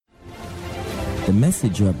The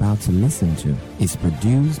message you're about to listen to is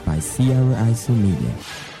produced by Sierra IC Media.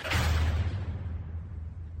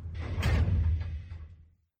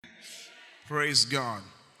 Praise God.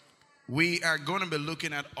 We are going to be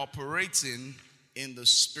looking at operating in the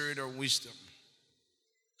spirit of wisdom.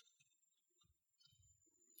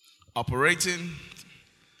 Operating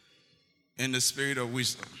in the spirit of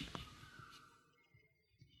wisdom.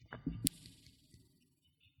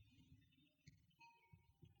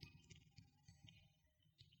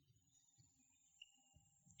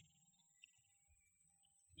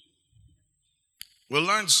 We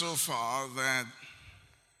learned so far that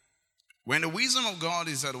when the wisdom of God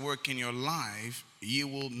is at work in your life, you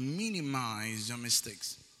will minimize your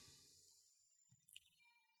mistakes.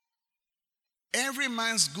 Every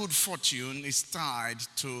man's good fortune is tied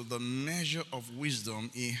to the measure of wisdom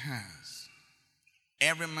he has.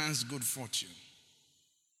 Every man's good fortune.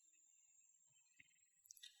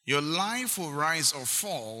 Your life will rise or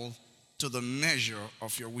fall to the measure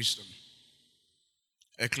of your wisdom.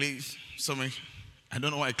 I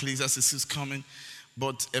don't know why Ecclesiastes is coming,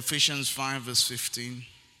 but Ephesians 5 verse 15.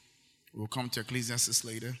 We'll come to Ecclesiastes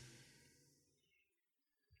later.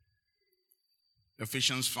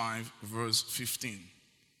 Ephesians 5 verse 15.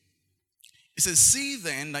 It says, "See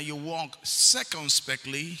then that you walk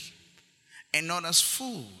circumspectly and not as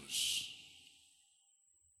fools,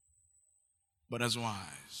 but as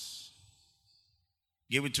wise."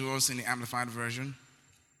 Give it to us in the Amplified Version.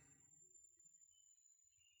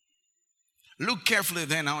 "Look carefully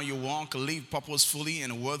then how you walk, live purposefully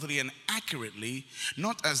and worthily and accurately,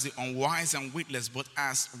 not as the unwise and witless, but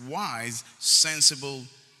as wise, sensible,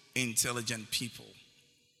 intelligent people."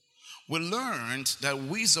 We learned that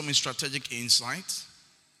wisdom is strategic insight.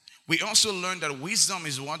 We also learned that wisdom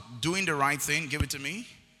is what? Doing the right thing. Give it to me.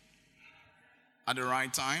 At the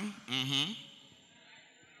right time.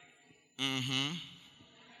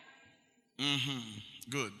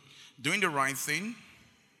 Good. Doing the right thing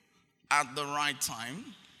at the right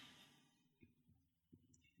time.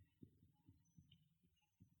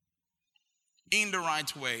 In the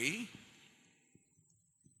right way.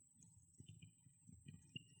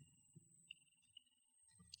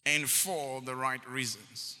 And for the right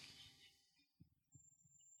reasons.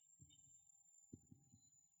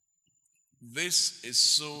 This is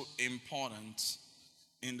so important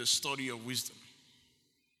in the study of wisdom.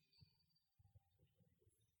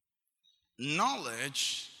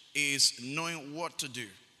 Knowledge is knowing what to do.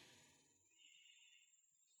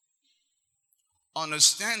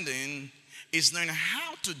 Understanding is knowing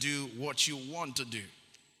how to do what you want to do.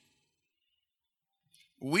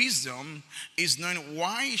 Wisdom is knowing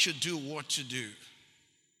why you should do what you do.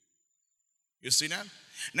 You see that?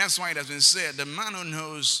 And that's why it has been said, the man who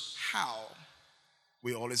knows how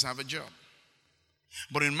will always have a job.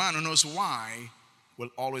 But a man who knows why will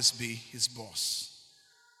always be his boss.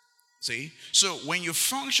 See? So when you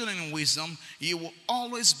function in wisdom, you will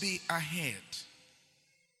always be ahead.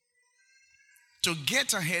 To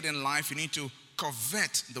get ahead in life, you need to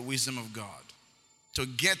covet the wisdom of God. To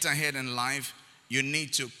get ahead in life, you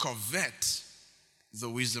need to covet the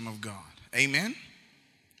wisdom of God. Amen?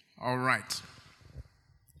 All right.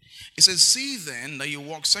 It says, "See then that you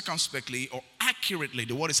walk circumspectly or accurately."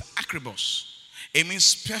 The word is akribos. It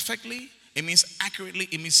means perfectly, it means accurately,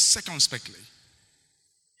 it means circumspectly.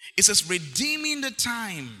 It says, "Redeeming the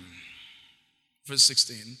time," verse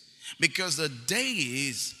 16, "because the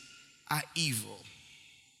days are evil."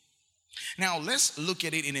 Now let's look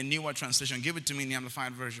at it in a newer translation. Give it to me in the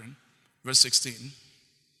Amplified Version. Verse 16.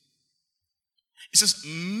 It says,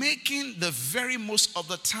 "Making the very most of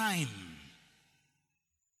the time."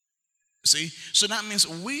 See? So that means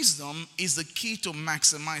wisdom is the key to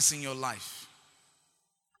maximizing your life.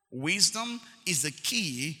 Wisdom is the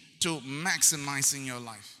key to maximizing your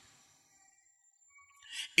life.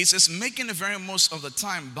 It says, making the very most of the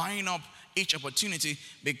time, buying up each opportunity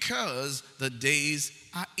because the days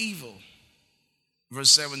are evil.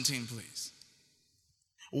 Verse 17, please.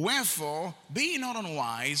 "Wherefore, be not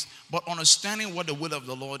unwise, but understanding what the will of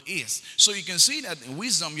the Lord is." So you can see that in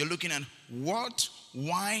wisdom, you're looking at what,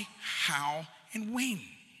 why, how, and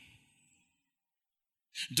when.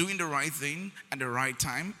 Doing the right thing at the right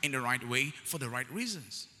time, in the right way, for the right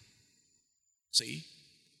reasons. See?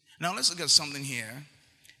 Now let's look at something here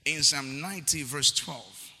in Psalm 90, verse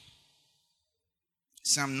 12.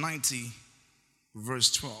 Psalm 90, verse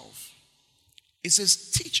 12. It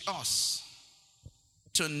says, "Teach us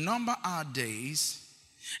to number our days,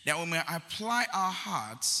 that we may apply our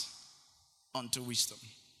hearts unto wisdom."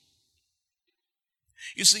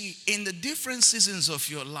 You see, in the different seasons of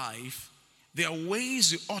your life, there are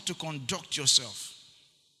ways you ought to conduct yourself.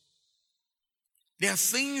 There are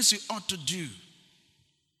things you ought to do.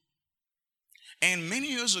 And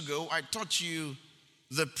many years ago, I taught you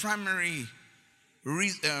the primary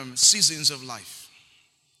seasons of life.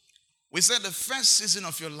 We said the first season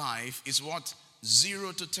of your life is what?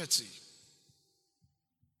 0 to 30.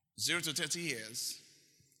 0 to 30 years.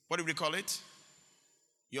 What do we call it?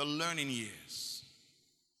 Your learning years.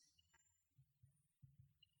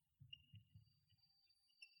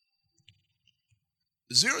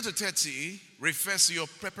 Zero to 30 refers to your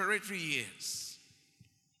preparatory years.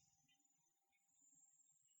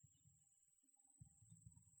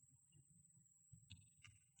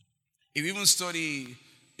 If you even study,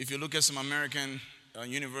 if you look at some American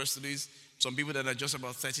universities, some people that are just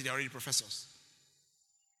about 30, they're already professors.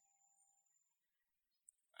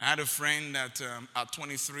 I had a friend that at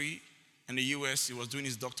 23 in the US, he was doing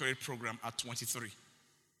his doctorate program at 23.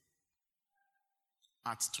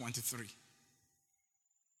 At 23.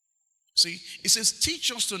 See, it says,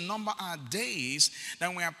 teach us to number our days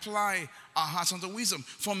that we apply our hearts unto wisdom.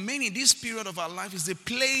 For many, this period of our life is the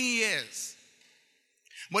playing years.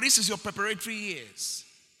 But this is your preparatory years.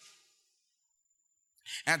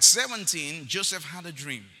 At 17, Joseph had a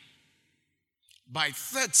dream. By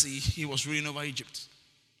 30, he was ruling over Egypt.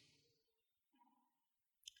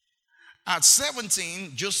 At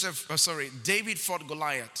 17, David fought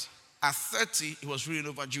Goliath. At 30, he was ruling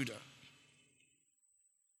over Judah.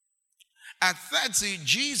 At 30,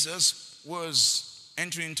 Jesus was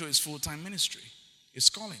entering into his full-time ministry, his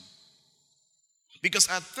calling. Because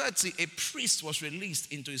at 30, a priest was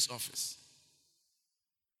released into his office.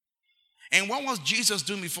 And what was Jesus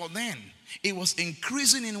doing before then? It was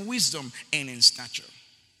increasing in wisdom and in stature.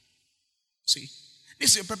 See,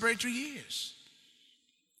 this is your preparatory years.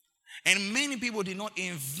 And many people did not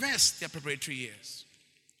invest their preparatory years.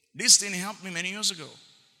 This thing helped me many years ago.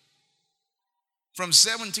 From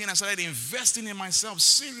 17, I started investing in myself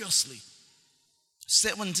seriously.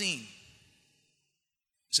 17.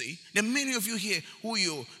 See, there are many of you here who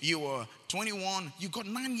you were 21, you got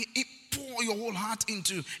 9 years, pour your whole heart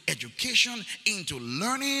into education, into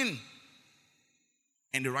learning,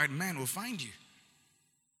 and the right man will find you.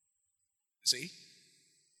 See?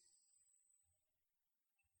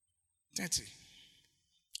 30.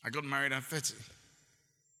 I got married at 30.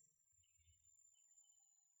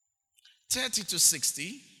 30 to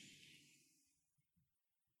 60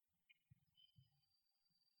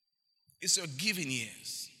 is your giving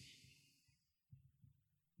years.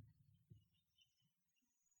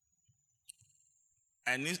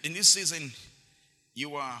 And in this season,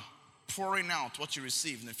 you are pouring out what you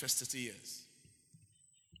received in the first 30 years.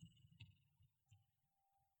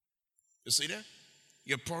 You see that?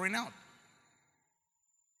 You're pouring out.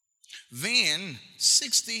 Then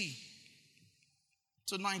 60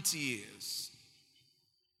 to 90 years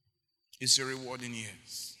is your rewarding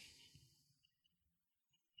years.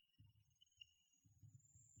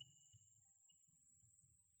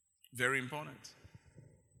 Very important.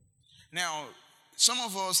 Now, some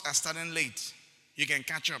of us are starting late. You can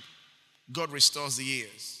catch up. God restores the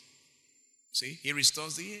years. See, He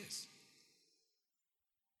restores the years.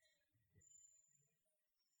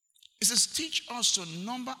 It says, teach us to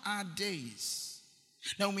number our days,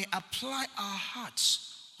 that we may apply our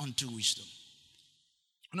hearts unto wisdom.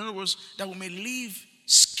 In other words, that we may live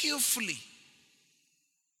skillfully.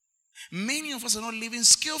 Many of us are not living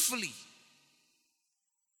skillfully.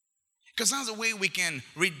 Because that's the way we can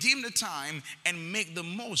redeem the time and make the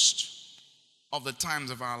most of the times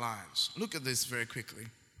of our lives. Look at this very quickly.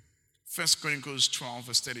 1 Chronicles 12,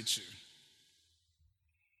 verse 32.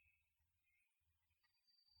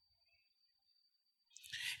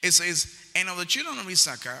 It says, and of the children of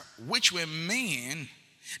Issachar, which were men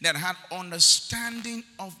that had understanding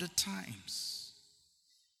of the times.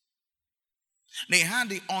 They had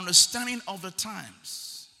the understanding of the times.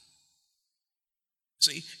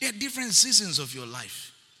 See, there are different seasons of your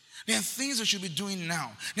life. There are things that you should be doing now.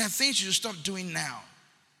 There are things you should stop doing now.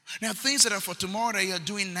 There are things that are for tomorrow that you are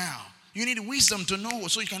doing now. You need wisdom to know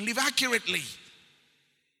so you can live accurately.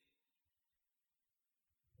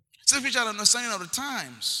 Some people had understanding of the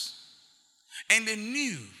times. And they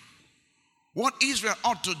knew what Israel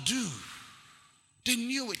ought to do. They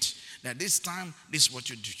knew it. That this time, this is what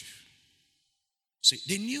you do. See,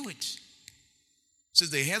 they knew it. Says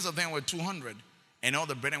the heads of them were 200. And all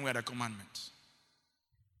the brethren were the commandment.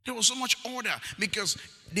 There was so much order because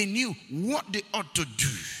they knew what they ought to do.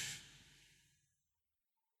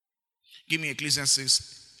 Give me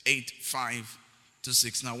Ecclesiastes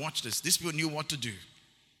 8:5-6. Now watch this. These people knew what to do.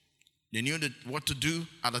 They knew what to do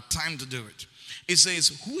at the time to do it. It says,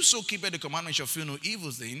 whoso keepeth the commandment shall feel no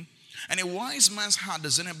evil thing, And a wise man's heart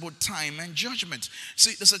discerns both time and judgment.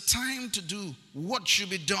 See, there's a time to do what should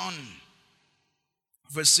be done.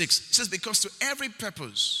 Verse 6, it says, because to every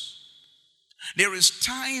purpose there is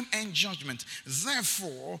time and judgment.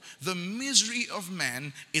 Therefore, the misery of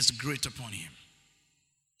man is great upon him.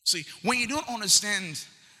 See, when you don't understand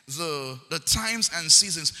the times and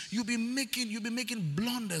seasons, you'll be making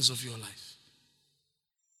blunders of your life.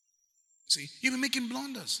 See, you'll be making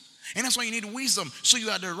blunders. And that's why you need wisdom. So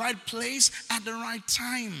you're at the right place at the right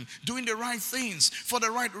time, doing the right things for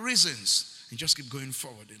the right reasons. And just keep going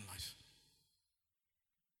forward in life.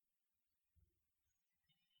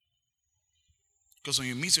 Because when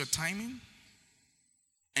you miss your timing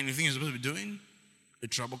and the thing you're supposed to be doing, the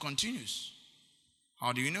trouble continues.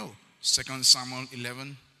 How do you know? 2 Samuel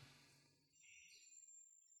 11,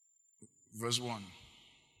 verse 1.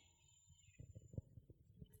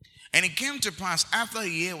 And it came to pass after a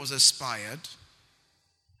year was expired,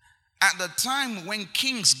 at the time when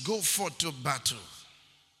kings go forth to battle.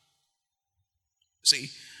 See,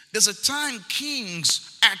 there's a time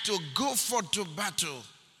kings had to go forth to battle.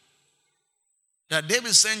 That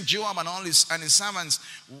David sent Joab and all his servants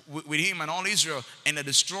with him and all Israel, and they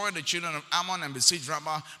destroyed the children of Ammon and besieged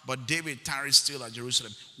Rabbah, but David tarried still at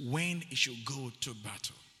Jerusalem when he should go to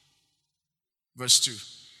battle. Verse 2.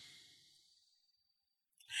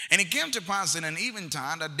 And it came to pass in an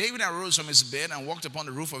eventide that David arose from his bed and walked upon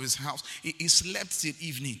the roof of his house. He slept till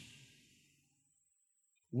evening.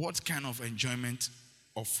 What kind of enjoyment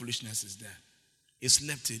or foolishness is that? He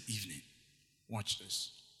slept till evening. Watch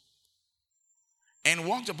this. And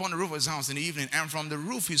walked upon the roof of his house in the evening, and from the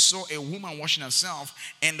roof he saw a woman washing herself,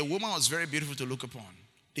 and the woman was very beautiful to look upon.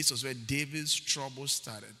 This was where David's trouble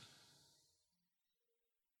started.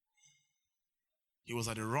 He was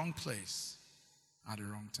at the wrong place at the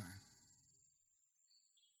wrong time.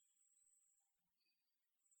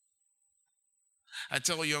 I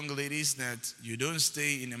tell young ladies that you don't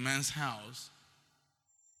stay in a man's house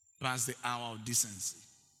past the hour of decency.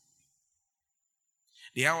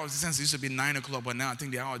 The hour of decency used to be 9 o'clock, but now I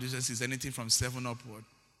think the hour of decency is anything from 7 upward.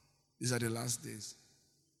 These are the last days.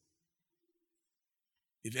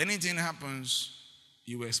 If anything happens,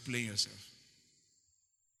 you will explain yourself.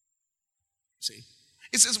 See?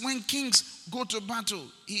 It says when kings go to battle,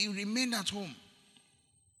 he remained at home.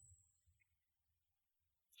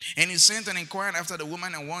 And he sent and inquired after the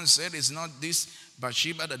woman, and one said, is not this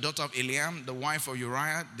Bathsheba, the daughter of Eliam, the wife of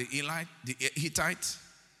Uriah, the Hittite?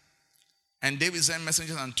 And David sent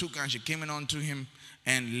messengers and took her, and she came in unto him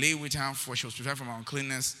and lay with her, for she was prepared from her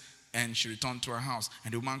uncleanness, and she returned to her house.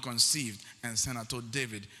 And the woman conceived and sent her to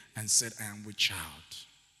David and said, I am with child.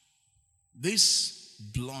 This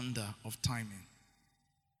blunder of timing.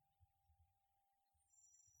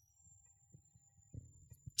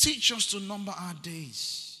 Teach us to number our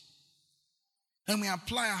days, and we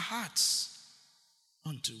apply our hearts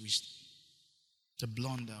unto wisdom. The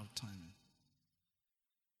blunder of timing.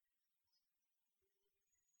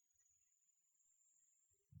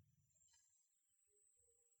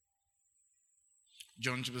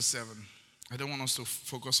 John chapter 7. I don't want us to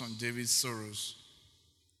focus on David's sorrows.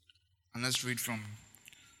 And let's read from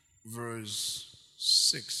verse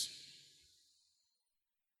 6.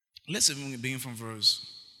 Let's even begin from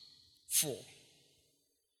verse 4.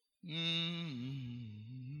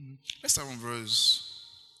 Let's start from verse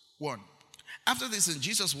 1. After this,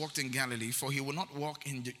 Jesus walked in Galilee, for he would not walk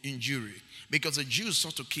in Jewry, because the Jews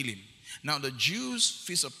sought to kill him. Now the Jews'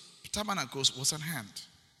 feast of tabernacles was at hand.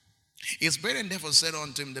 His brethren therefore said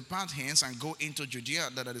unto him, depart hence and go into Judea,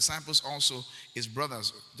 that the disciples also, his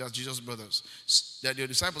brothers, that's Jesus' brothers, that your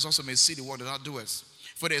disciples also may see the work that thou doest.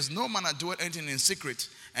 For there is no man that doeth anything in secret,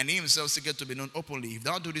 and he himself seeketh to be known openly. If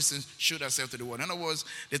thou do these things, show thyself to the world. In other words,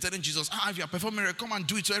 they're telling Jesus, if you are performing a miracle, come and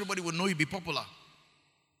do it so everybody will know you be popular.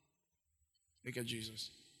 Look at Jesus.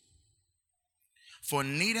 For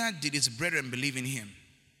neither did his brethren believe in him.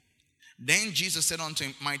 Then Jesus said unto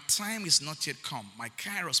him, my time is not yet come. My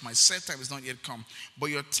kairos, my set time is not yet come.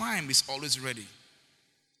 But your time is always ready.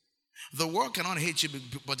 The world cannot hate you,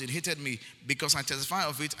 but it hated me, because I testify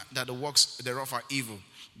of it that the works thereof are evil.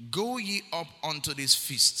 Go ye up unto this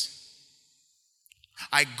feast.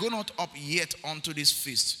 I go not up yet unto this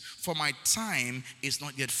feast, for my time is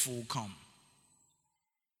not yet full come.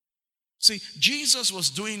 See, Jesus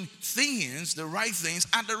was doing things, the right things,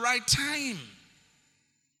 at the right time.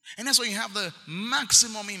 And that's why you have the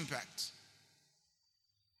maximum impact.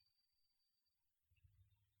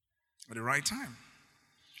 At the right time.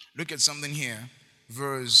 Look at something here.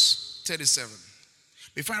 Verse 37.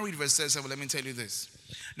 Before I read verse 37, let me tell you this.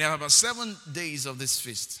 There are about 7 days of this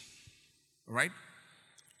feast. All right?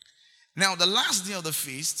 Now, the last day of the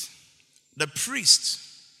feast the priest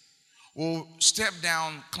will step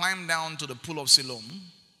down, climb down to the pool of Siloam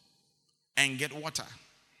and get water.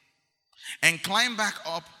 And climb back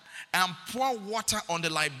up and pour water on the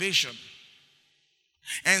libation.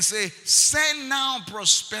 And say, send now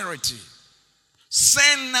prosperity.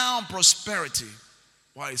 Send now prosperity.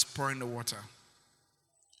 While he's pouring the water.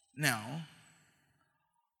 Now,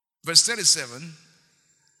 verse 37.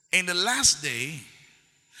 In the last day,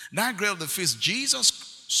 that day of the feast, Jesus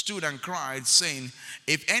stood and cried, saying,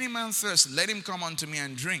 if any man thirst, let him come unto me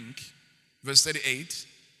and drink. Verse 38.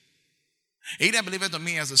 He that believeth on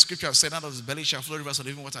me, as the scripture has said, out of his belly shall flow rivers of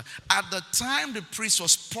living water. At the time the priest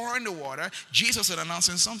was pouring the water, Jesus was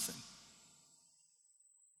announcing something.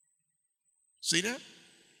 See that?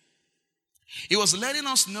 He was letting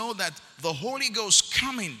us know that the Holy Ghost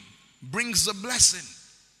coming brings the blessing.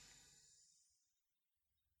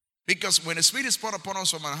 Because when the Spirit is poured upon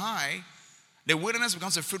us from on high, the wilderness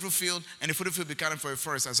becomes a fruitful field, and the fruitful field becomes for a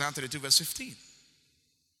forest, Isaiah 32 verse 15.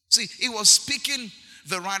 See, he was speaking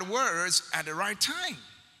the right words at the right time.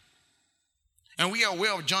 And we are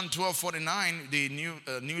aware of John 12:49, the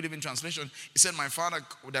New Living Translation. He said, my Father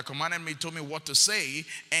that commanded me told me what to say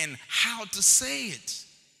and how to say it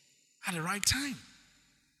at the right time.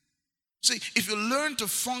 See, if you learn to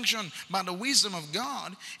function by the wisdom of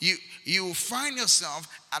God, you will find yourself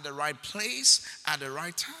at the right place at the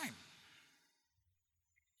right time.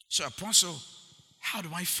 So, Apostle, how do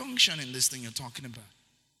I function in this thing you're talking about?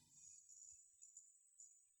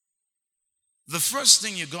 The first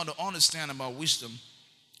thing you got to understand about wisdom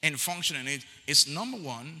and function in it is, number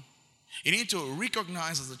one, you need to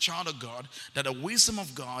recognize as a child of God that the wisdom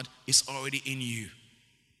of God is already in you.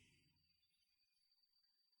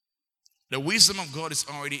 The wisdom of God is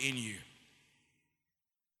already in you.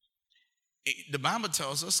 The Bible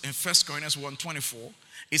tells us in 1 Corinthians 1:24,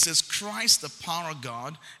 it says, Christ the power of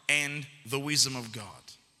God and the wisdom of God.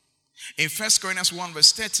 In 1 Corinthians 1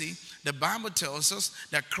 verse 30, the Bible tells us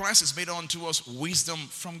that Christ is made unto us wisdom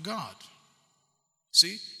from God.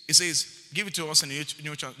 See, it says, give it to us in the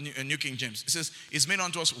New King James. It says, it's made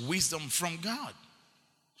unto us wisdom from God.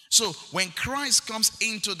 So when Christ comes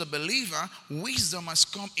into the believer, wisdom has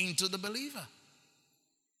come into the believer.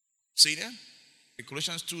 See that?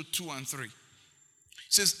 Colossians 2:2-3. It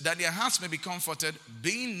says that their hearts may be comforted,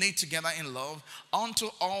 being knit together in love, unto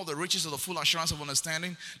all the riches of the full assurance of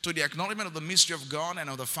understanding, to the acknowledgement of the mystery of God and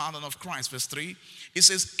of the Father and of Christ. Verse 3, it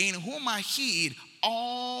says, in whom I hid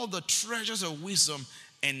all the treasures of wisdom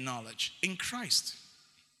and knowledge. In Christ.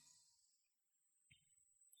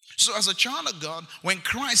 So as a child of God, when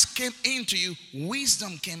Christ came into you,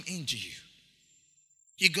 wisdom came into you.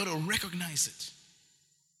 You got to recognize it.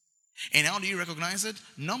 And how do you recognize it?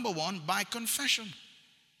 Number one, by confession.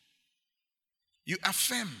 You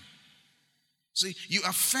affirm. See, you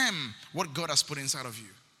affirm what God has put inside of you.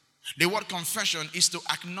 The word confession is to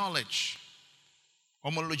acknowledge.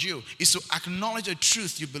 Homologio is to acknowledge a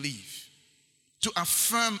truth you believe. To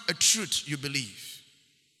affirm a truth you believe.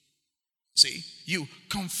 See, you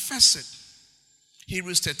confess it.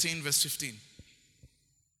 Hebrews 13 verse 15.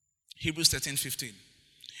 Hebrews 13:15.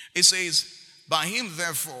 It says, by him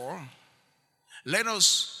therefore, let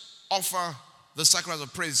us offer the sacrifice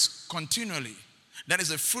of praise continually. That is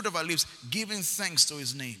the fruit of our lips, giving thanks to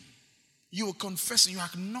his name. You are confessing, you are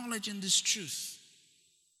acknowledging this truth.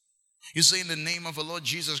 You say, in the name of the Lord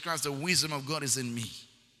Jesus Christ, the wisdom of God is in me.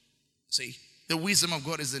 See, the wisdom of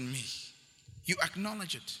God is in me. You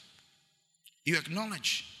acknowledge it. You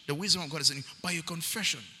acknowledge the wisdom of God is in you by your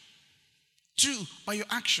confession. 2, by your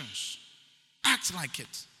actions. Act like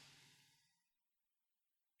it.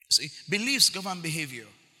 See, beliefs govern behavior.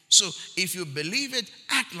 So if you believe it,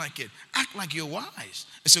 act like it. Act like you're wise.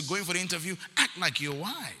 And so going for the interview, act like you're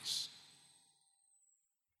wise.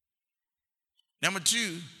 Number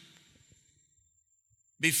 2,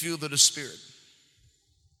 be filled with the Spirit.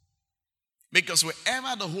 Because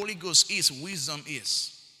wherever the Holy Ghost is, wisdom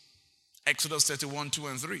is. Exodus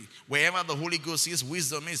 31:2-3. Wherever the Holy Ghost is,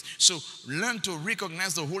 wisdom is. So learn to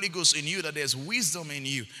recognize the Holy Ghost in you, that there's wisdom in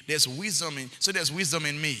you. There's wisdom in, so there's wisdom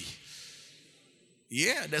in me.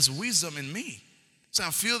 Yeah, there's wisdom in me. So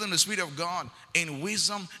I'm filled in the Spirit of God in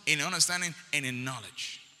wisdom, in understanding, and in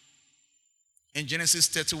knowledge. In Genesis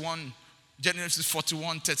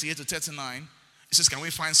 41:38-39, it says, can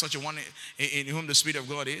we find such a one in whom the Spirit of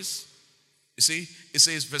God is? You see, it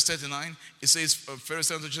says, verse 39, it says, Pharaoh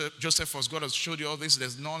said to Joseph, for God has showed you all this,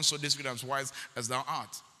 there's none so discreet and wise as thou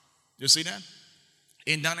art. You see that?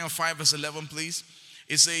 In Daniel 5 verse 11, please,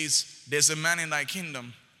 it says, there's a man in thy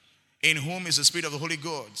kingdom in whom is the Spirit of the Holy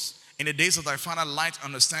Gods, In the days of thy father, light,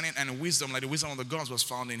 understanding, and wisdom, like the wisdom of the gods, was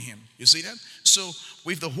found in him. You see that? So,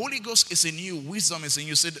 if the Holy Ghost is in you, wisdom is in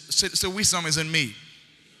you. Say wisdom is in me.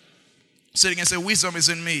 Say it again, say wisdom is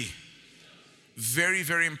in me. Very,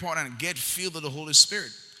 very important. Get filled with the Holy Spirit.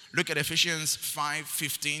 Look at Ephesians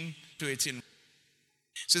 5:15 to 18.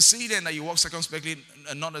 So see then that you walk circumspectly,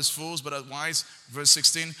 not as fools, but as wise. Verse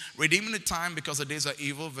 16. Redeeming the time because the days are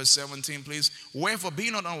evil. Verse 17, please. Wherefore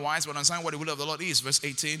be not unwise, but understand what the will of the Lord is. Verse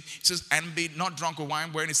 18. It says, and be not drunk with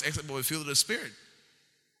wine, wherein is excess, but be filled with the Spirit.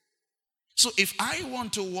 So if I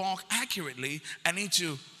want to walk accurately, I need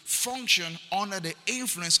to function under the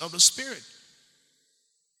influence of the Spirit.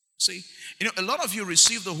 See, a lot of you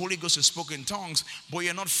receive the Holy Ghost and spoke in tongues, but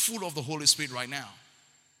you're not full of the Holy Spirit right now.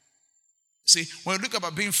 See, when we look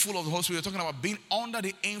about being full of the Holy Spirit, we're talking about being under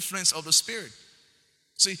the influence of the Spirit.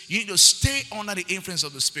 See, you need to stay under the influence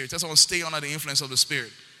of the Spirit. That's why stay under the influence of the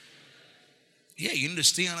Spirit. Yeah, you need to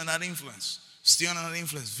stay under that influence. Stay under that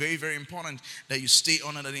influence. Very, very important that you stay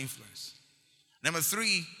under that influence. Number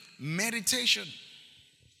 3, meditation.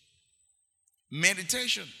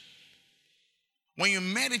 Meditation. When you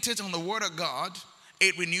meditate on the Word of God,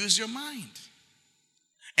 it renews your mind.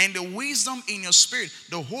 And the wisdom in your spirit,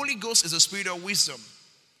 the Holy Ghost is the spirit of wisdom.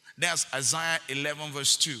 That's Isaiah 11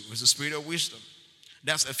 verse 2. It's the spirit of wisdom.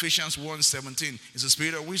 That's Ephesians 1:17. It's the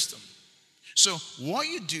spirit of wisdom. So what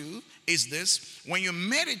you do is this. When you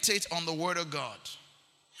meditate on the Word of God,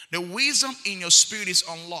 the wisdom in your spirit is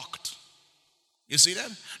unlocked. You see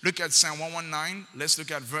that? Look at Psalm 119. Let's look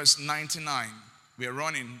at verse 99. We are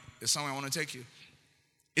running. There's somewhere I want to take you.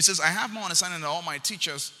 It says, I have more understanding than all my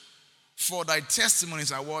teachers, for thy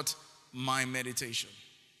testimonies are what? My meditation.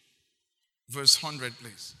 Verse 100,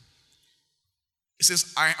 please. It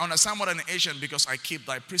says, I understand more than an Asian because I keep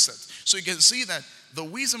thy precepts. So you can see that the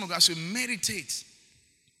wisdom of God, so you meditate,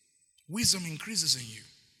 wisdom increases in you.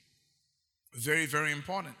 Very, very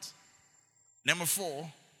important. Number 4,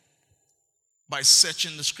 by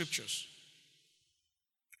searching the scriptures.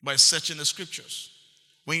 By searching the scriptures.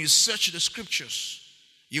 When you search the scriptures,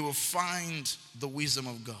 you will find the wisdom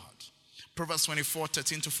of God. Proverbs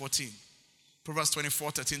 24:13 to 14. Proverbs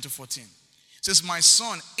 24:13 to 14. It says, my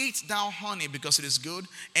son, eat thou honey because it is good,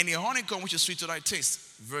 and the honeycomb which is sweet to thy taste.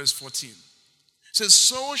 Verse 14. It says,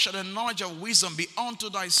 so shall the knowledge of wisdom be unto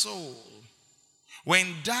thy soul. When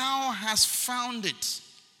thou hast found it,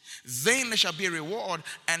 then there shall be a reward,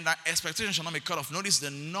 and thy expectation shall not be cut off. Notice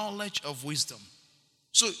the knowledge of wisdom.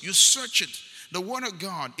 So you search it. The Word of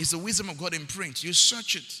God is the wisdom of God in print. You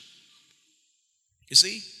search it. You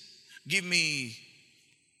see? Give me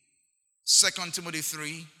 2 Timothy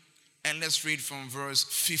 3, and let's read from verse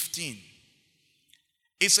 15.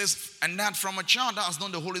 It says, and that from a child thou hast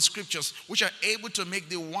known the Holy Scriptures, which are able to make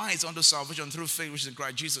thee wise unto salvation through faith which is in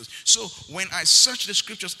Christ Jesus. So when I search the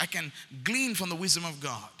Scriptures, I can glean from the wisdom of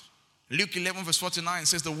God. Luke 11 verse 49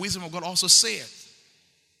 says, the wisdom of God also saith.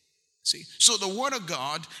 See, so the Word of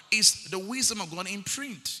God is the wisdom of God in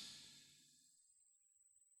print.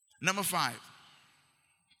 Number 5,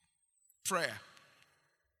 prayer.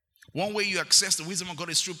 One way you access the wisdom of God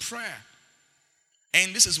is through prayer.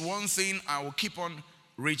 And this is one thing I will keep on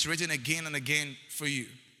reiterating again and again for you.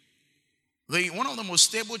 One of the most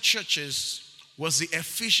stable churches was the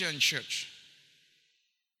Ephesian church.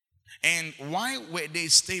 And why were they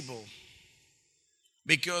stable?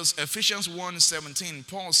 Because Ephesians 1:17,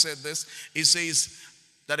 Paul said this. He says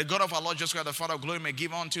that the God of our Lord Jesus Christ, the Father of glory, may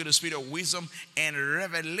give unto you the spirit of wisdom and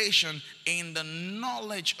revelation in the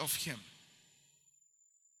knowledge of him.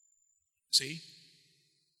 See?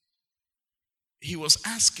 He was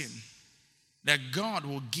asking that God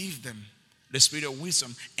will give them the spirit of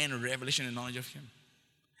wisdom and revelation and knowledge of him.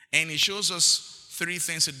 And he shows us 3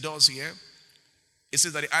 things it does here. It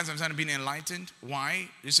says that the eyes of understanding being enlightened. Why?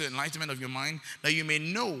 This is enlightenment of your mind. That you may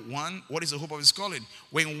know, 1, what is the hope of his calling.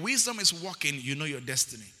 When wisdom is working, you know your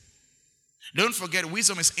destiny. Don't forget,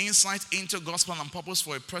 wisdom is insight into God's plan and purpose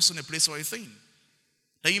for a person, a place, or a thing.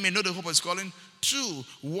 That you may know the hope of his calling. 2,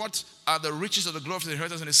 what are the riches of the glory of the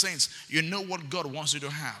inheritance in the saints. You know what God wants you to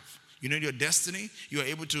have. You know your destiny. You are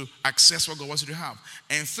able to access what God wants you to have.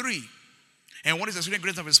 And 3, and what is the exceeding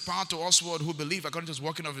greatness of his power to us who believe according to his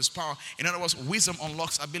working of his power. In other words, wisdom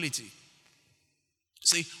unlocks ability.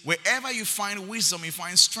 See, wherever you find wisdom, you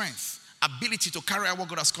find strength, ability to carry out what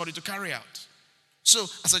God has called you to carry out. So,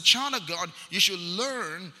 as a child of God, you should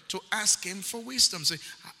learn to ask him for wisdom. Say,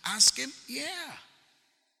 ask him? Yeah.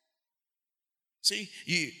 See,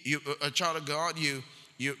 you a child of God,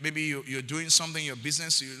 maybe you're doing something in your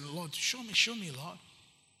business. Lord, show me, Lord.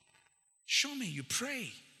 Show me, you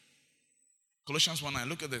pray. Colossians 1:9.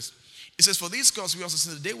 Look at this. It says, for these cause we also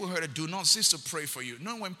say, the day we heard it, do not cease to pray for you.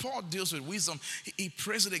 No, when Paul deals with wisdom, he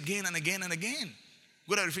prays it again and again and again.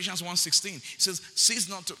 Go to Ephesians 1:16. It says, cease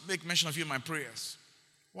not to make mention of you in my prayers.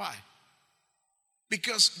 Why?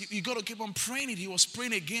 Because you got to keep on praying it. He was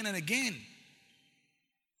praying again and again.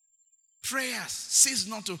 Prayers. Cease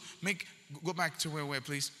not to make, go back to where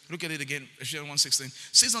please. Look at it again, Ephesians 1:16.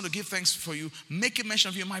 Cease not to give thanks for you, making mention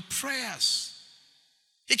of you in my prayers.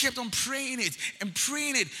 He kept on praying it and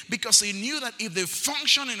praying it because he knew that if they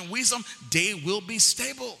function in wisdom, they will be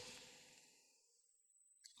stable.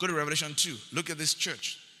 Go to Revelation 2. Look at this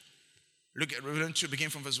church. Look at Revelation 2, begin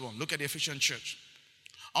from verse 1. Look at the Ephesian church.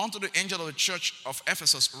 Unto the angel of the church of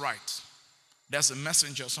Ephesus write. There's a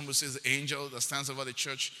messenger. Somebody says the angel that stands over the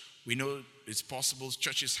church. We know it's possible.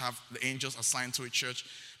 Churches have the angels assigned to a church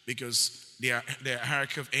because they are a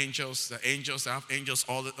hierarchy of angels. The angels that have angels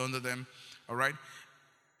all under them. All right?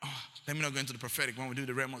 Let me not go into the prophetic. When we do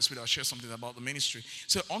the realm of the spirit, I'll share something about the ministry.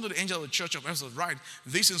 So, unto the angel of the church of Ephesus write,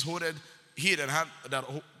 this is holded, he that had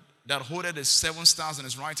that holded the 7 stars in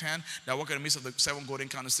his right hand, that walked in the midst of the 7 golden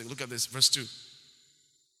candlesticks. Look at this, verse 2.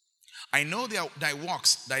 I know thy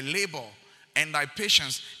works, thy labor, and thy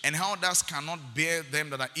patience, and how thou cannot bear them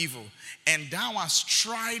that are evil. And thou hast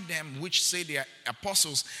tried them which say they are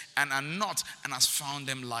apostles and are not, and hast found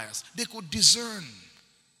them liars. They could discern.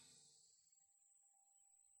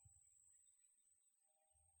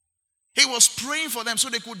 He was praying for them so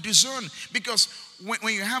they could discern. Because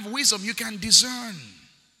when you have wisdom, you can discern.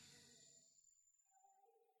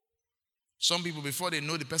 Some people, before they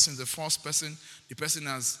know the person is a false person, the person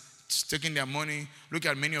has taken their money. Look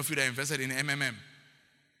at many of you that invested in MMM.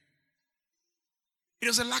 It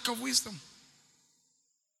was a lack of wisdom.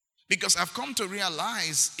 Because I've come to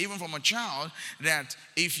realize, even from a child, that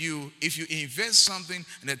if you invest something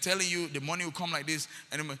and they're telling you the money will come like this,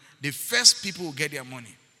 and the first people will get their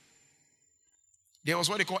money. There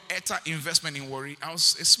was what they call ETA investment in Warri. I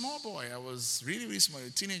was a small boy. I was really, really small,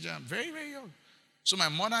 a teenager, very, very young. So my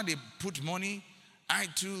mother, they put money. I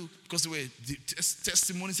too, because there were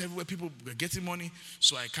testimonies everywhere, people were getting money.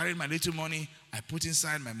 So I carried my little money, I put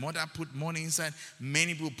inside. My mother put money inside.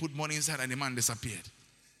 Many people put money inside, and the man disappeared.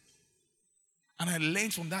 And I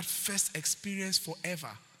learned from that first experience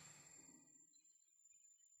forever.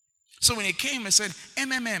 So when he came and said,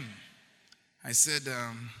 MMM, I said,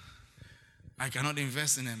 I cannot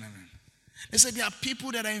invest in MMM. They said there are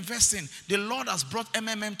people that are investing. The Lord has brought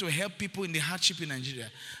MMM to help people in the hardship in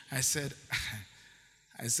Nigeria. I said,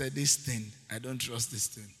 this thing, I don't trust this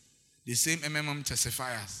thing. The same MMM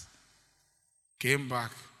testifiers came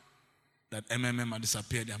back that MMM had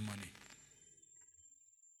disappeared their money.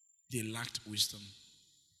 They lacked wisdom.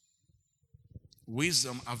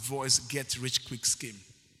 Wisdom avoids get rich quick scheme.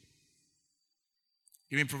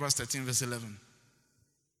 Even Proverbs 13 verse 11.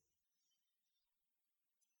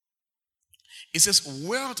 It says,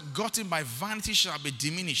 wealth gotten by vanity shall be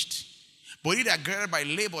diminished, but he that gathered by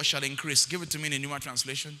labor shall increase. Give it to me in the newer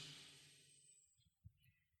translation.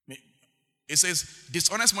 It says,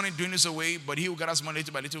 dishonest money dwindles away, but he who gathers money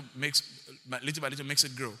little by little makes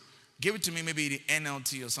it grow. Give it to me maybe the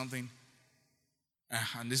NLT or something.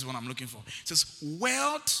 And this is what I'm looking for. It says,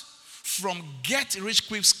 wealth from get rich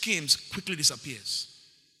quick schemes quickly disappears.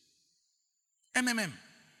 MMM.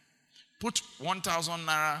 Put 1,000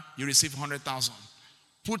 naira, you receive 100,000.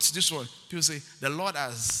 Put this one. People say, the Lord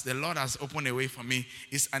has opened a way for me.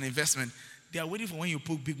 It's an investment. They are waiting for when you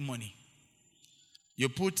put big money. You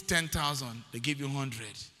put 10,000, they give you 100.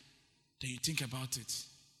 Then you think about it.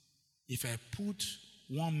 If I put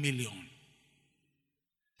 1 million,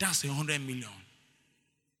 that's 100 million.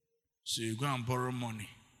 So you go and borrow money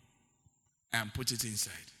and put it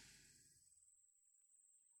inside.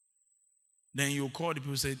 Then you call the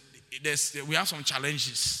people and say, we have some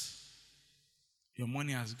challenges. Your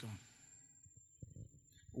money has gone.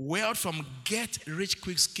 Wealth from get rich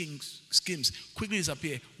quick schemes quickly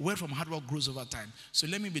disappear. Wealth from hard work grows over time. So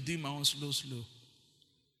let me be doing my own slow.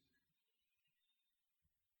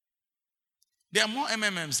 There are more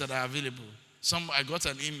MMMs that are available. I got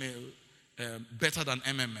an email better than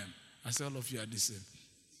MMM. I said all of you are the same.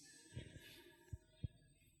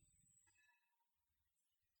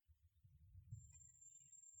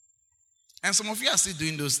 And some of you are still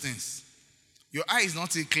doing those things. Your eye is not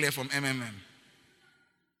still clear from MMM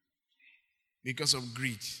because of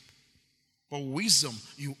greed. But wisdom,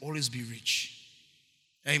 you will always be rich.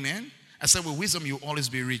 Amen? I said with wisdom, you will always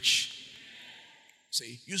be rich.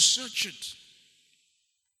 See, you search it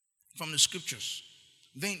from the scriptures.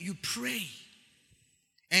 Then you pray.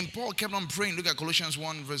 And Paul kept on praying. Look at Colossians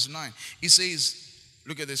 1 verse 9. He says,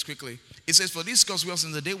 Look at this quickly. It says, for this cause we also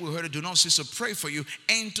in the day we heard it, do not cease to pray for you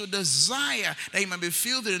and to desire that you may be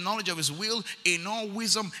filled with the knowledge of his will in all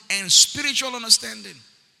wisdom and spiritual understanding.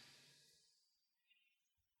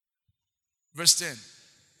 Verse 10.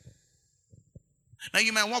 Now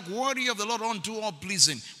you might walk worthy of the Lord unto all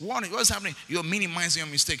pleasing. What's happening? You're minimizing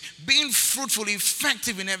your mistake. Being fruitful,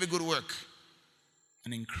 effective in every good work.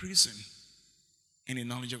 And increasing in the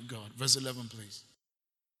knowledge of God. Verse 11, please.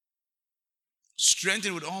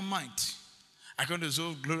 Strengthened with all might, according to his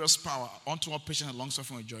own glorious power, unto all patience and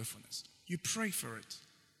long-suffering with joyfulness. You pray for it.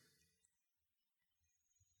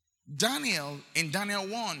 Daniel, in Daniel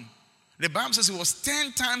 1, the Bible says he was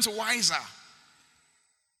 10 times wiser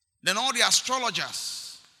than all the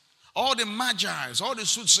astrologers, all the magi's, all the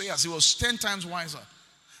soothsayers. He was 10 times wiser.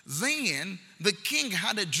 Then the king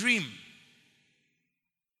had a dream.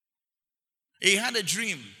 He had a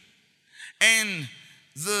dream. And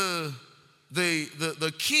the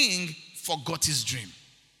king forgot his dream.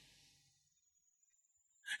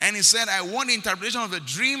 And he said, I want the interpretation of the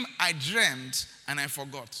dream I dreamt and I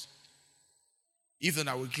forgot. If not,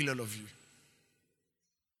 I will kill all of you.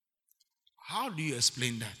 How do you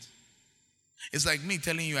explain that? It's like me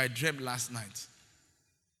telling you I dreamt last night.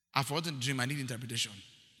 I forgot the dream, I need interpretation.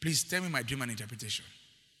 Please tell me my dream and interpretation.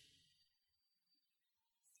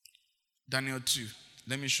 Daniel 2.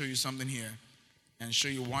 Let me show you something here and show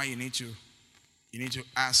you why you need to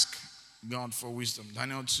ask God for wisdom.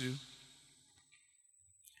 Daniel 2.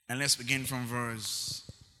 And let's begin from verse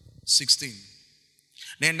 16.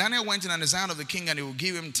 Then Daniel went in and desired of the king, and he would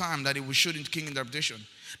give him time that he would show the king interpretation.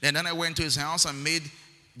 Then Daniel went to his house and made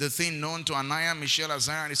the thing known to Ananiah, Mishael,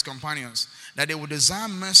 Azariah, and his companions, that they would desire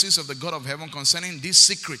mercies of the God of heaven concerning this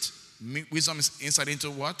secret. Wisdom is insight into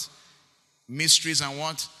what? Mysteries and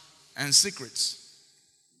what? And secrets.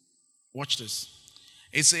 Watch this.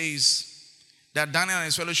 It says that Daniel and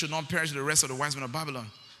his fellows should not perish with the rest of the wise men of Babylon.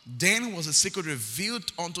 Then was the secret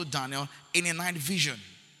revealed unto Daniel in a night vision.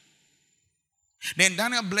 Then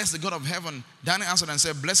Daniel blessed the God of heaven. Daniel answered and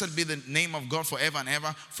said, blessed be the name of God forever and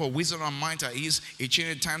ever, for wisdom and might are his. He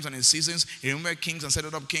changed times and his seasons. He remembered kings and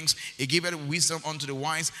set up kings. He gave wisdom unto the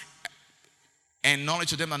wise and knowledge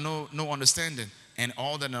to them that know no understanding. And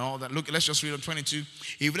all that and all that. Look, let's just read on 22.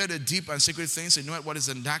 He revealed the deep and secret things. He knoweth what is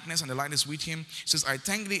in darkness, and the light is with him. He says, I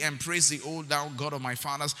thank thee and praise thee, O thou God of my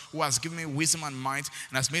fathers, who has given me wisdom and might,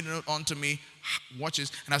 and has made it unto me, watch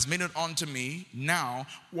this, and has made it unto me now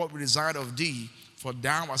what we desired of thee, for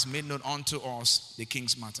thou hast made known unto us the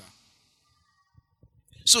king's matter.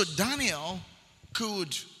 So Daniel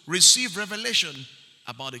could receive revelation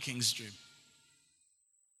about the king's dream.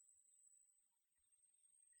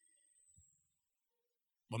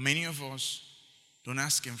 But many of us don't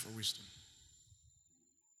ask him for wisdom.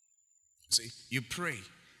 See, you pray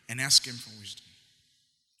and ask him for wisdom.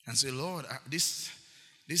 And say, Lord, this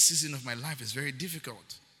season of my life is very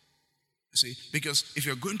difficult. See, because if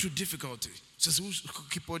you're going through difficulty, it says, who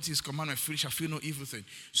keep all his commandment shall feel no evil thing.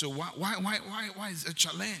 So why is it a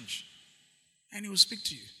challenge? And he will speak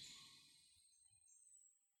to you.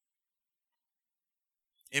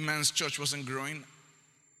 A man's church wasn't growing.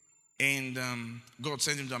 And God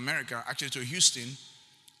sent him to America, actually to Houston,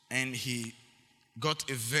 and he got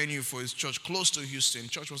a venue for his church close to Houston.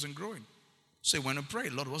 Church wasn't growing. So he went to pray,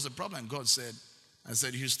 Lord, what's the problem? God said, I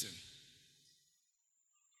said Houston.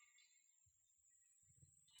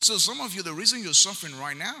 So some of you, the reason you're suffering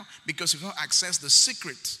right now, because you've not accessed the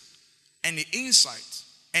secret and the insight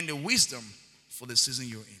and the wisdom for the season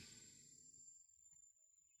you're in.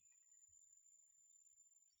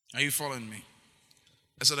 Are you following me?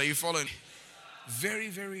 I said, are you following? Very,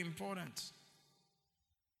 very important.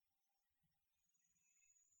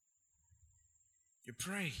 You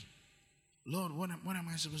pray, Lord, what am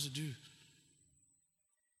I supposed to do?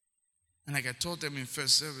 And like I told them in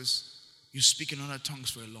first service, you speak in other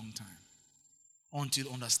tongues for a long time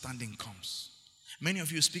until understanding comes. Many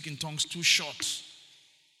of you speak in tongues too short.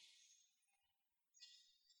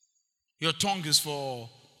 Your tongue is for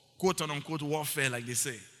quote unquote warfare, like they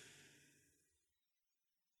say.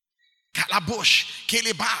 Kalabosh,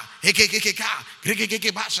 keleba, hekekekeka,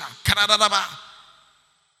 gregekekebasha, karadadaba.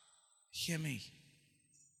 Hear me.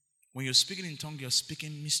 When you're speaking in tongue, you're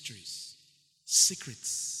speaking mysteries,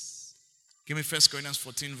 secrets. Give me 1 Corinthians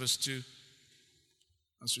 14 verse 2.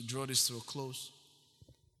 As we draw this to a close.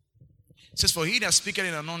 It says, for he that speaketh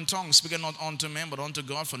in an unknown tongue speaketh not unto men, but unto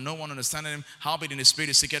God, for no one understandeth him. Howbeit in the spirit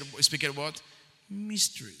he speaketh what?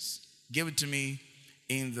 Mysteries. Give it to me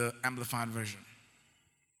in the Amplified Version.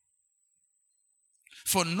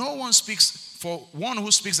 For one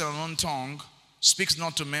who speaks in an unknown tongue speaks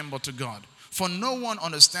not to men but to God. for no one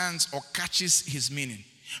understands or catches his meaning.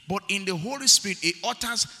 But in the Holy Spirit, it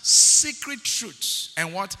utters secret truths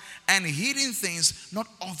and what? And hidden things not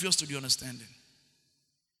obvious to the understanding.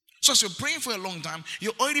 So as you're praying for a long time,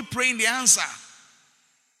 you're already praying the answer,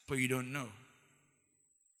 but you don't know.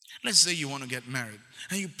 Let's say you want to get married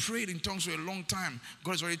and you prayed in tongues for a long time.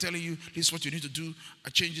 God is already telling you this is what you need to do,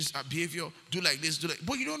 change this behavior, do like this, do like,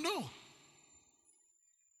 but you don't know.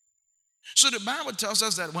 So the Bible tells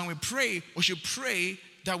us that when we pray, we should pray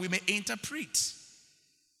that we may interpret.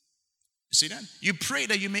 You see that? You pray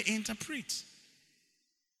that you may interpret.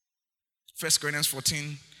 1 Corinthians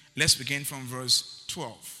 14, let's begin from verse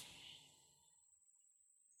 12.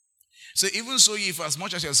 So even so, if as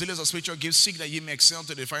much as your zealous of spiritual gifts, seek that ye may excel to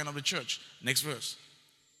the edifying of the church. Next verse.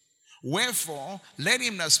 Wherefore, let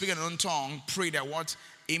him that speaketh in an unknown tongue pray that what?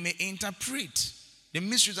 He may interpret the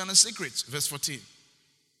mysteries and the secrets. Verse 14.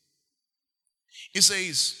 It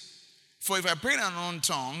says, for if I pray in an unknown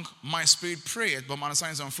tongue, my spirit prayeth, but my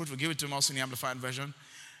understanding is unfruitful. Give it to me also in the Amplified Version.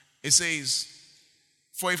 It says,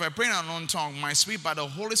 for if I pray in an unknown tongue, my spirit by the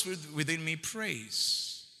Holy Spirit within me prays.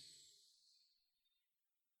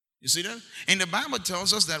 You see that? And the Bible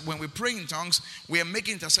tells us that when we pray in tongues, we are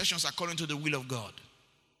making intercessions according to the will of God.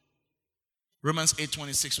 Romans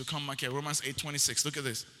 8:26, we come back here. Romans 8:26, look at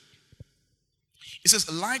this. It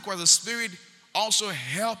says, likewise the Spirit also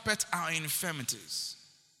helpeth our infirmities.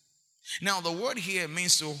 Now the word here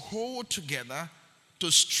means to hold together,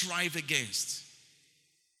 to strive against.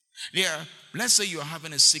 Yeah, let's say you're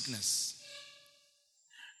having a sickness.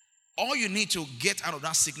 All you need to get out of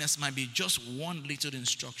that sickness might be just one little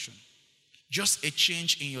instruction. Just a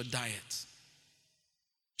change in your diet.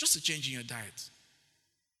 Just a change in your diet.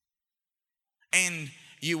 And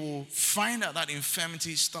you will find out that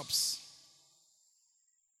infirmity stops.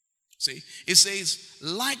 See, it says,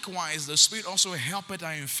 likewise the Spirit also helpeth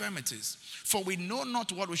our infirmities. For we know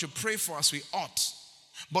not what we should pray for as we ought.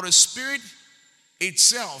 But the Spirit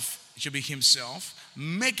itself, it should be himself,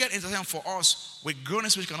 maketh intercession for us with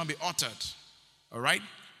groanings which cannot be uttered. All right?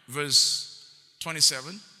 Verse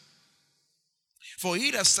 27. For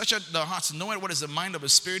he that searcheth the hearts knoweth what is the mind of the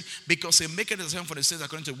Spirit, because he maketh intercession for the saints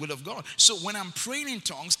according to the will of God. So when I'm praying in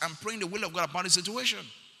tongues, I'm praying the will of God about the situation.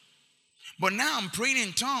 But now I'm praying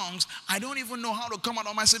in tongues, I don't even know how to come out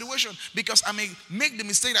of my situation, because I may make the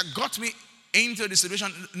mistake that got me into the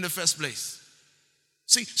situation in the first place.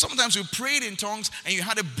 See, sometimes you prayed in tongues and you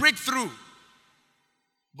had a breakthrough,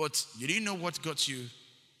 but you didn't know what got you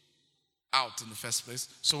out in the first place.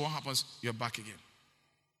 So what happens? You're back again.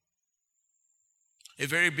 A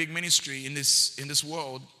very big ministry in this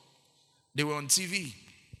world, they were on TV.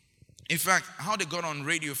 In fact, how they got on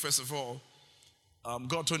radio, first of all,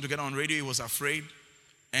 God told him to get on radio. He was afraid.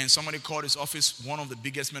 And somebody called his office, one of the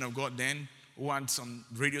biggest men of God then, who had some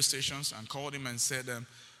radio stations, and called him and said,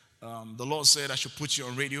 the Lord said I should put you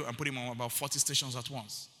on radio, and put him on about 40 stations at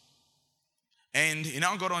once. And he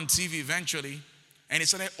now got on TV eventually, and he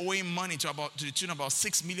started owing money to the tune of about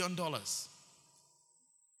 $6 million.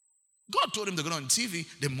 God told him to go on TV.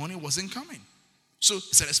 The money wasn't coming. So he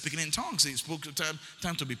started speaking in tongues. He spoke to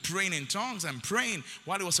time to be praying in tongues and praying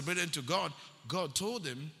while he was separated to God. God told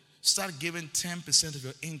him, start giving 10% of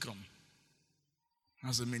your income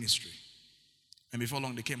as a ministry. And before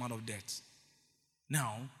long, they came out of debt.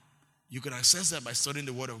 Now, you could access that by studying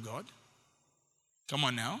the Word of God. Come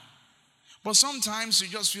on now. But sometimes you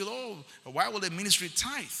just feel, oh, why will the ministry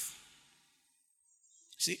tithe?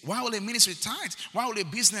 See, why will a ministry tithe? Why will a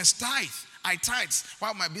business tithe? I tithe. Why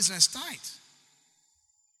will my business tithe?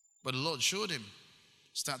 But the Lord showed him,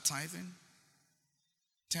 start tithing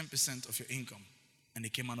 10% of your income. And they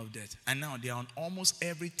came out of debt. And now they are on almost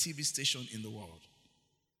every TV station in the world.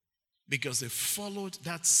 Because they followed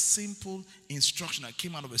that simple instruction that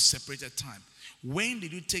came out of a separated time. When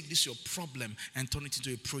did you take this your problem and turn it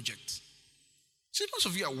into a project? See, most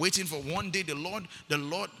of you are waiting for one day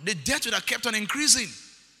the debt would have kept on increasing.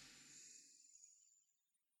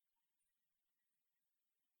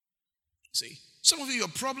 See, some of you, your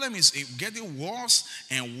problem is getting worse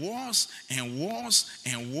and worse and worse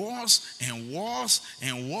and worse and worse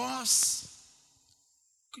and worse.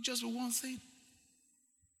 Could just be one thing.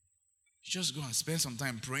 Just go and spend some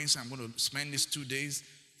time praying. So I'm going to spend these 2 days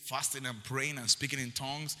fasting and praying and speaking in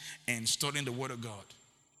tongues and studying the Word of God.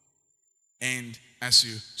 And as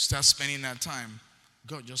you start spending that time,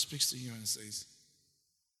 God just speaks to you and says,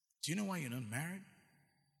 do you know why you're not married?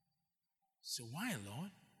 Say, why, Lord?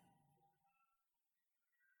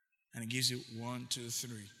 And He gives you 1, 2, 3.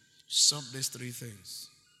 Stop these 3 things.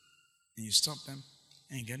 And you stop them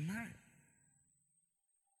and you get married.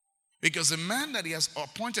 Because the man that he has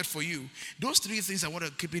appointed for you, those three things are what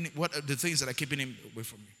are the things that are keeping him away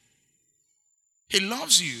from you. He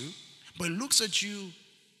loves you, but he looks at you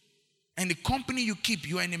and the company you keep,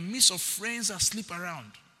 you are in the midst of friends that sleep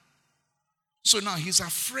around. So now he's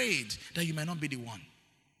afraid that you might not be the one.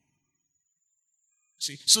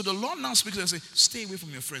 See, so the Lord now speaks and says, stay away from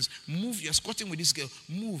your friends. Move. You're squatting with this girl.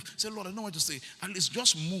 Move. Say, Lord, I don't know what to say. At least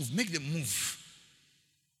just move. Make them move.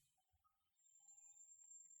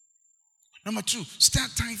 Number 2, start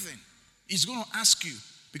tithing. He's going to ask you,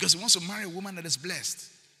 because he wants to marry a woman that is blessed.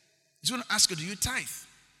 He's going to ask you, do you tithe?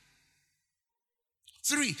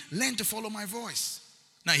 3, learn to follow my voice.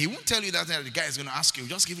 Now, he won't tell you that the guy is going to ask you.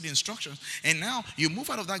 Just give you the instructions. And now you move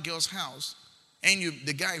out of that girl's house. And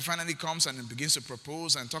the guy finally comes and begins to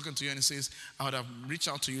propose and talking to you, and he says, I would have reached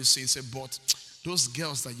out to you since, but those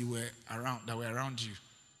girls that were around you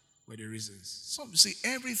were the reasons. So you see,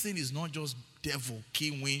 everything is not just devil,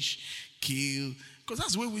 kill, winch, kill, because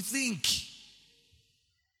that's the way we think.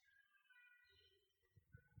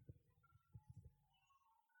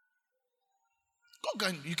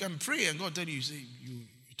 You can pray and God tell you, say, you're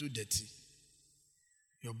too dirty.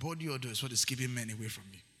 Your body odor is what is keeping men away from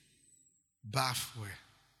you. Bath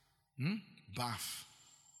where? Bath.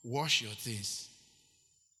 Wash your things.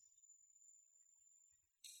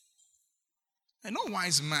 And no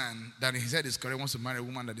wise man that his head is correct wants to marry a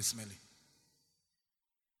woman that is smelly.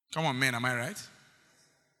 Come on, men, am I right?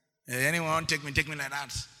 Anyone take me like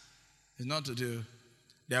that? It's not to do.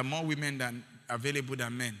 There are more women than available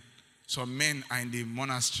than men. So men are in the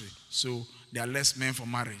monastery, so there are less men for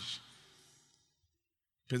marriage.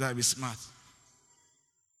 Better be smart.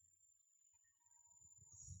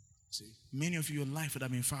 See, many of your life would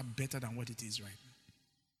have been far better than what it is right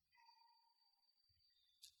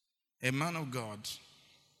now. A man of God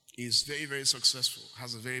is very, very successful,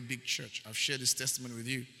 has a very big church. I've shared this testimony with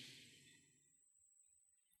you.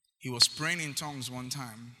 He was praying in tongues one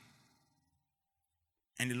time,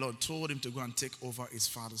 and the Lord told him to go and take over his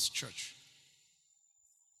father's church.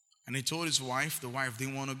 And he told his wife, the wife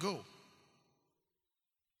didn't want to go.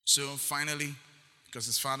 So finally, because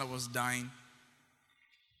his father was dying,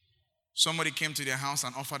 somebody came to their house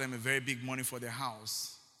and offered them a very big money for their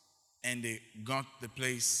house. And they got the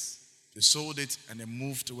place, they sold it, and they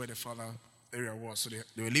moved to where the father area was. So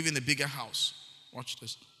they were living in the bigger house. Watch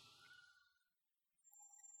this.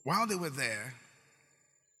 While they were there,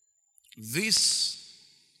 this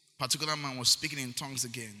particular man was speaking in tongues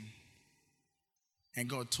again. And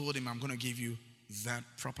God told him, I'm going to give you that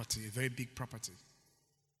property, a very big property.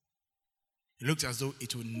 It looked as though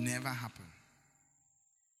it would never happen.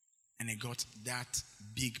 And he got that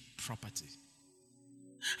big property.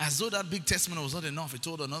 As though that big testimony was not enough, he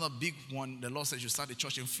told another big one, the Lord said you start a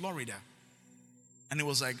church in Florida. And he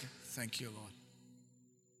was like, thank you, Lord.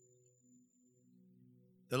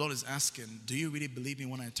 The Lord is asking, do you really believe me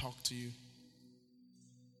when I talk to you?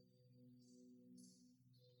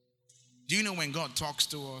 Do you know when God talks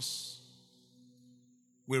to us,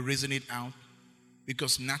 we reason it out?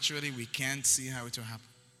 Because naturally we can't see how it will happen.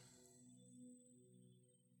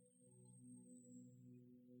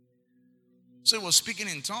 So he was speaking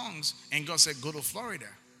in tongues, and God said, go to Florida.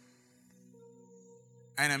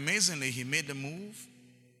 And amazingly, he made the move.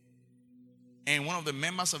 And one of the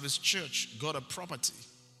members of his church got a property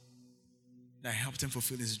that helped him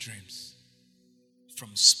fulfill his dreams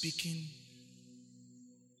from speaking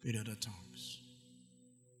with other tongues.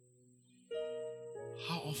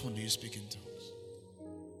 How often do you speak in tongues?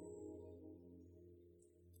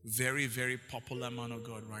 Very, very popular man of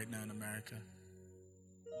God right now in America.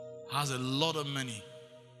 Has a lot of money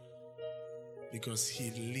because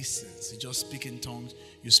he listens. He just speaks in tongues.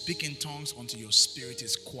 You speak in tongues until your spirit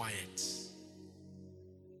is quiet.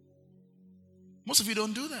 Most of you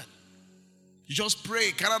don't do that. You just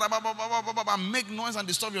pray, make noise and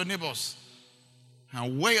disturb your neighbors,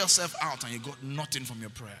 and wear yourself out, and you got nothing from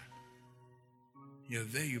your prayer. You're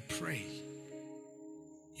there, you pray.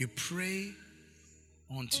 You pray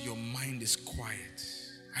until your mind is quiet.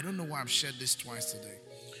 I don't know why I've shared this twice today.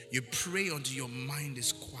 You pray until your mind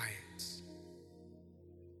is quiet.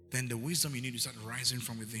 Then the wisdom you need to start rising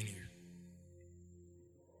from within you.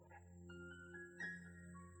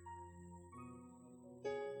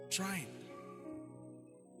 Try it.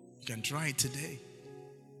 You can try it today.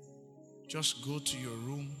 Just go to your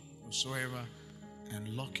room whatsoever and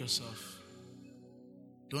lock yourself.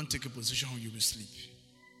 Don't take a position where you will sleep.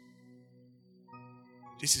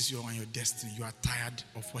 This is your destiny. You are tired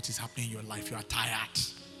of what is happening in your life. You are tired.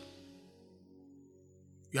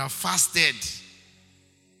 You are fasted.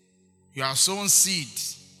 You have sown seed.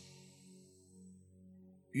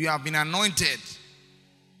 You have been anointed.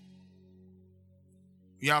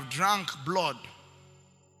 You have drunk blood.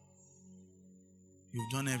 You've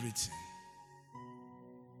done everything.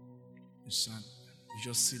 You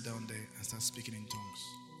just sit down there and start speaking in tongues.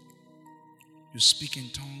 You speak in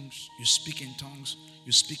tongues. You speak in tongues.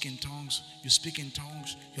 You speak in tongues. You speak in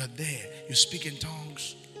tongues. You are there. You speak in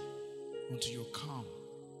tongues until you're calm.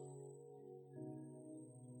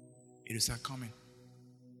 It will start coming.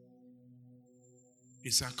 It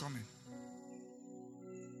will start coming.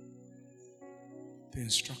 The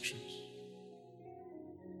instructions.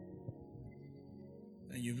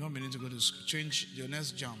 And you've not been able to go to school. Change your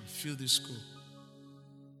next jam. Fill this school.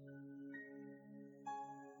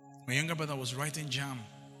 My younger brother was writing jam.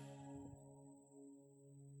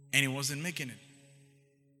 And he wasn't making it.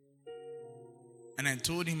 And I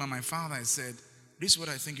told him and my father, I said, this is what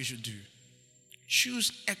I think you should do.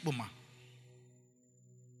 Choose Ekboma.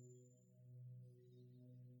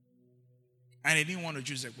 And he didn't want to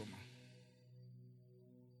choose Ekboma.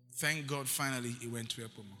 Thank God finally he went to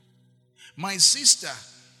Ekboma. My sister,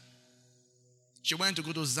 she went to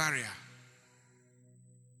go to Zaria.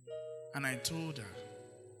 And I told her,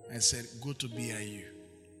 I said, go to BIU.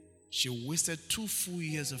 She wasted 2 full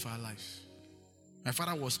years of her life. My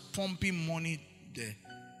father was pumping money there.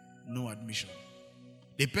 No admission.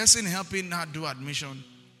 The person helping her do admission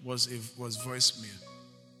was voicemail.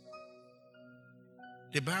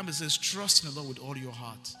 The Bible says, trust in the Lord with all your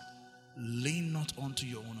heart. Lean not unto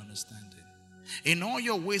your own understanding. In all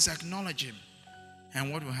your ways acknowledge him.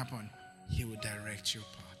 And what will happen? He will direct your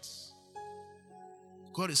paths.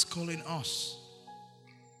 God is calling us.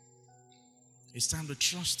 It's time to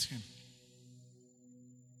trust him.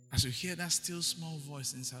 As you hear that still small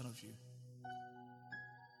voice inside of you,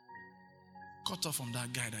 cut off from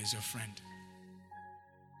that guy that is your friend.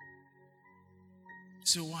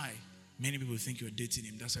 So why? Many people think you're dating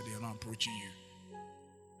him. That's why they are not approaching you.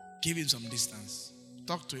 Give him some distance.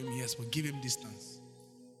 Talk to him, yes, but give him distance.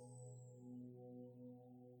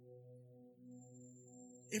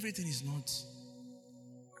 Everything is not,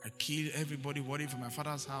 I kill everybody worrying for my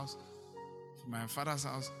father's house. For my father's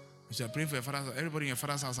house. If you are praying for your father's house, everybody in your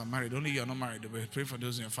father's house are married. Only you are not married. They will pray for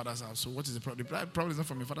those in your father's house. So what is the problem? The problem is not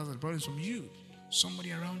from your father's house. The problem is from you.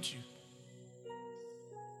 Somebody around you.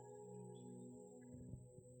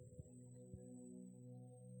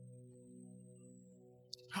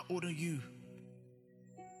 How old are you?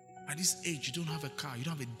 At this age, you don't have a car. You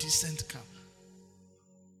don't have a decent car.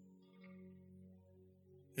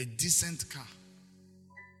 A decent car.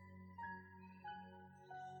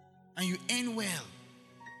 And you earn well.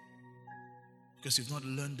 Because you've not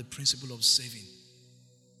learned the principle of saving.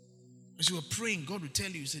 As you are praying, God will tell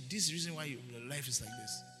you, this is the reason why your life is like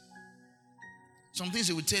this. Some things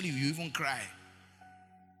he will tell you, you even cry.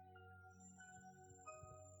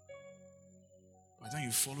 By the time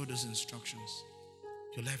you follow those instructions,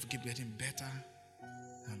 your life will keep getting better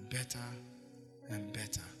and better and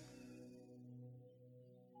better.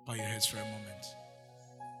 Bow your heads for a moment.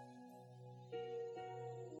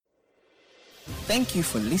 Thank you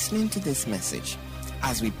for listening to this message.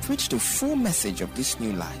 As we preach the full message of this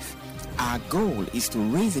new life, our goal is to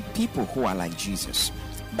raise a people who are like Jesus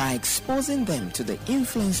by exposing them to the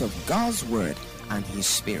influence of God's Word and His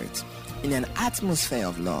Spirit in an atmosphere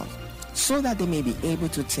of love, so that they may be able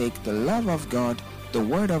to take the love of God, the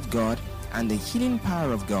Word of God, and the healing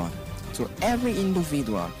power of God to every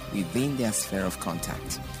individual within their sphere of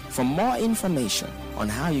contact. For more information on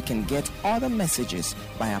how you can get other messages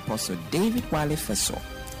by Apostle David Wale Feso,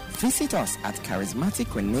 visit us at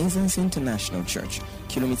Charismatic Renaissance International Church,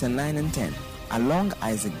 Kilometer 9 and 10, along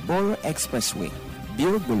Isaac Boro Expressway,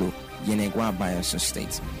 Bilbulu, Yenegwa, Bayelsa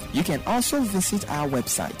State. You can also visit our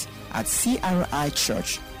website at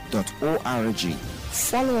crichurch.org.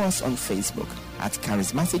 Follow us on Facebook at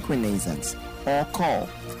Charismatic Renaissance or call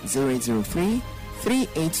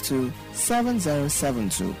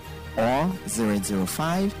 003-382-7072 or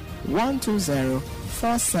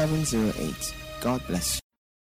 005-120-4708. God bless you.